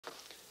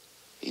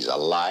He's a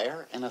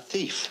liar and a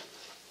thief.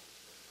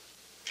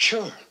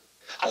 Sure.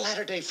 A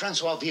latter-day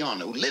Francois Villon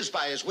who lives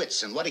by his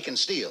wits and what he can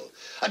steal.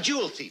 A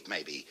jewel thief,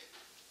 maybe.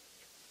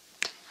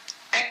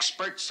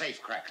 Expert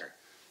safecracker.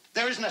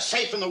 There isn't a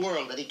safe in the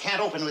world that he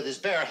can't open with his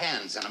bare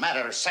hands in a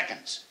matter of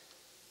seconds.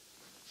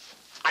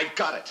 I've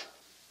got it.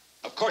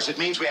 Of course, it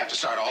means we have to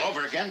start all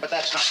over again, but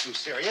that's not too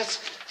serious.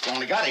 We've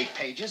only got 8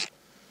 pages.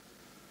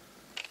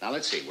 Now,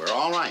 let's see. We're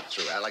all right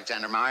through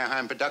Alexander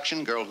Meyerheim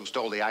production, Girl Who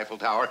Stole the Eiffel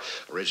Tower,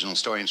 original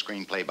story and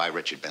screenplay by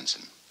Richard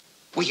Benson.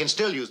 We can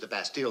still use the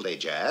Bastille Day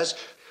jazz,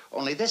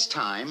 only this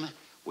time,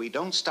 we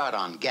don't start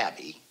on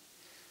Gabby.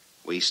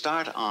 We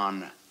start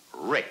on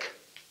Rick.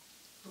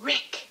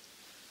 Rick?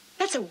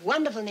 That's a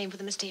wonderful name for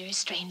the mysterious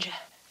stranger.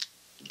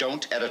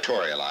 Don't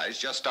editorialize,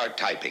 just start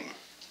typing.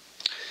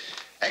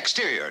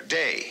 Exterior,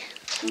 day.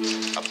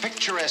 A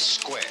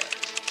picturesque square.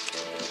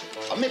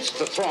 Amidst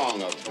the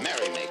throng of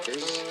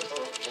merrymakers,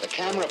 the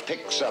camera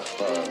picks up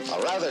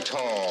a rather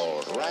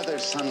tall, rather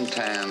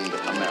suntanned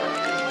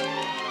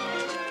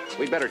American.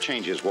 We'd better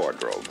change his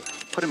wardrobe.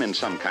 Put him in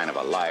some kind of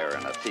a liar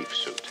and a thief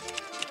suit.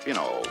 You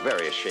know,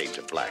 various shades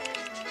of black.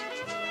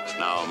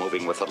 Now,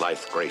 moving with the lithe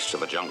grace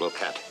of a jungle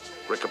cat,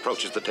 Rick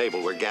approaches the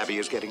table where Gabby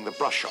is getting the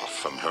brush off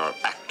from her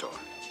actor.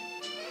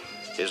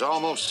 His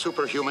almost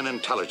superhuman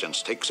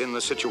intelligence takes in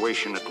the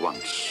situation at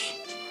once.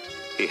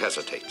 He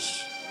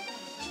hesitates.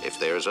 If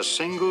there's a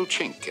single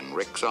chink in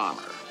Rick's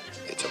armor,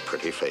 it's a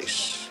pretty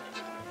face.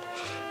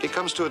 He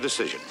comes to a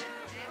decision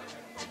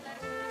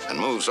and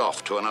moves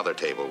off to another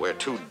table where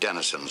 2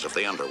 denizens of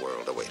the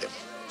underworld await him.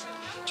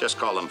 Just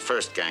call them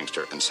first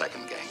gangster and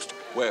second gangster.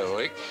 Well,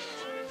 Rick,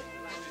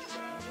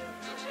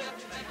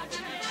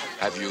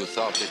 have you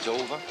thought it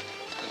over?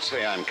 Let's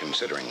say I'm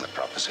considering the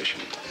proposition.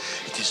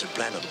 It is a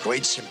plan of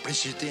great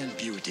simplicity and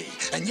beauty,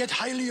 and yet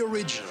highly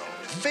original,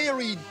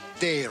 very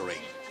daring.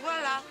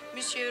 Voilà,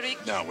 Monsieur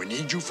Rick. Now, we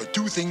need you for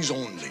 2 things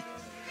only.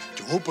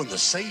 To open the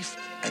safe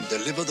and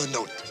deliver the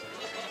note.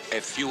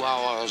 A few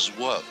hours'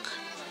 work,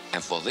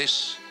 and for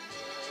this,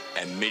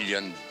 $1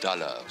 million,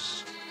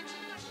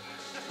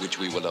 which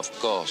we will, of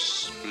course,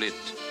 split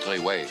 3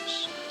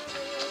 ways.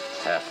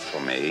 Half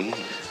for me,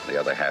 the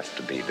other half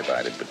to be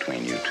divided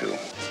between you 2.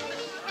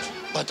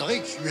 But,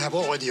 Rick, you have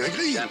already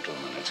agreed.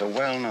 Gentlemen, it's a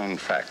well-known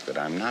fact that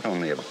I'm not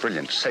only a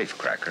brilliant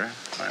safecracker,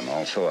 I'm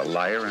also a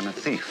liar and a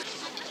thief.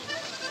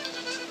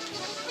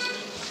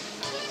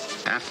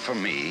 Half for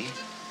me,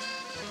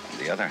 and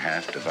the other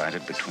half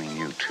divided between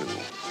you 2.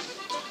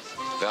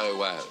 Very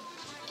well.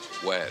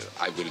 Well,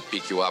 I will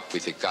pick you up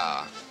with a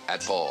car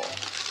at 4.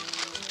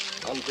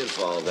 Until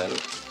 4, then.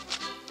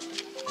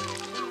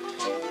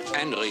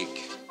 And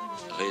Rick,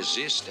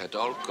 resist at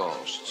all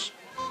costs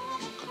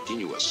your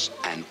continuous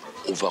and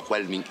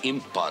overwhelming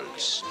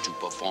impulse to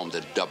perform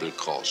the double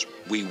cross.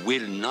 We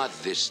will not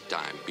this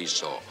time be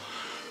so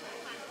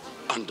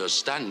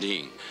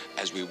understanding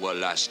as we were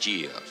last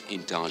year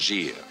in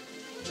Tangier.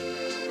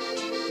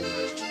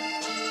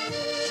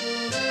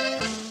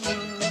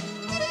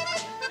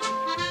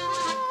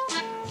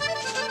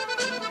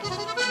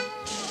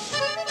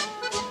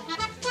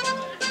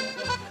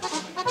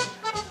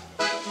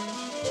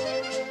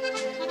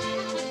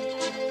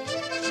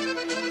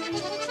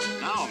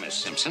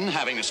 Simpson,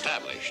 having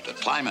established a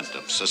climate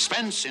of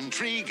suspense,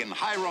 intrigue, and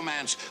high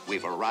romance,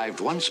 we've arrived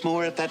once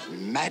more at that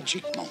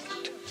magic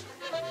moment.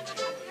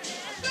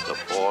 The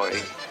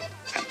boy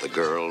and the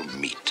girl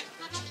meet.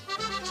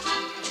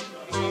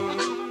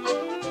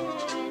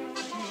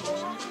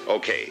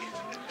 Okay,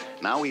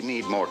 now we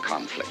need more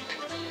conflict.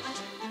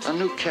 A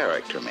new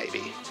character,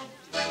 maybe.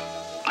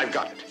 I've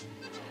got it.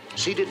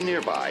 Seated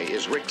nearby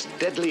is Rick's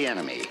deadly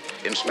enemy,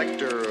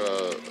 Inspector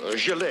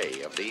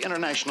𝐥𝐢𝐚𝐫 of the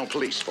International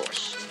Police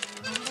Force.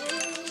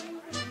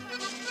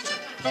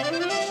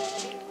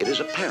 It is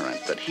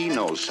apparent that he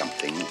knows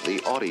something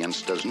the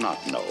audience does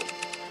not know.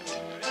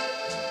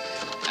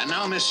 And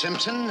now, Miss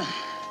Simpson,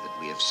 that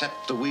we have set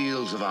the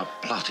wheels of our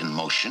plot in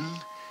motion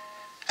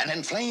and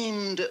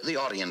inflamed the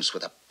audience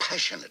with a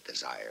passionate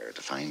desire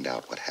to find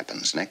out what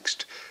happens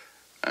next,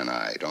 and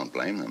I don't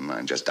blame them,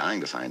 I'm just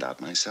dying to find out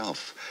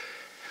myself,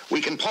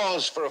 we can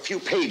pause for a few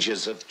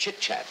pages of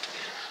chit-chat,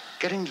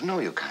 getting to know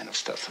you kind of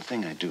stuff, the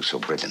thing I do so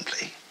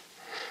brilliantly.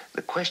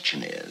 The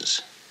question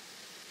is,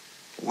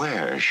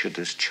 where should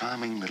this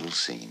charming little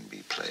scene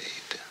be played?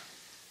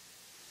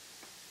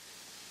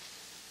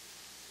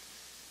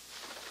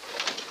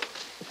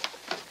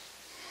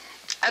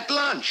 At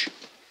lunch.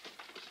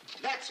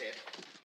 That's it.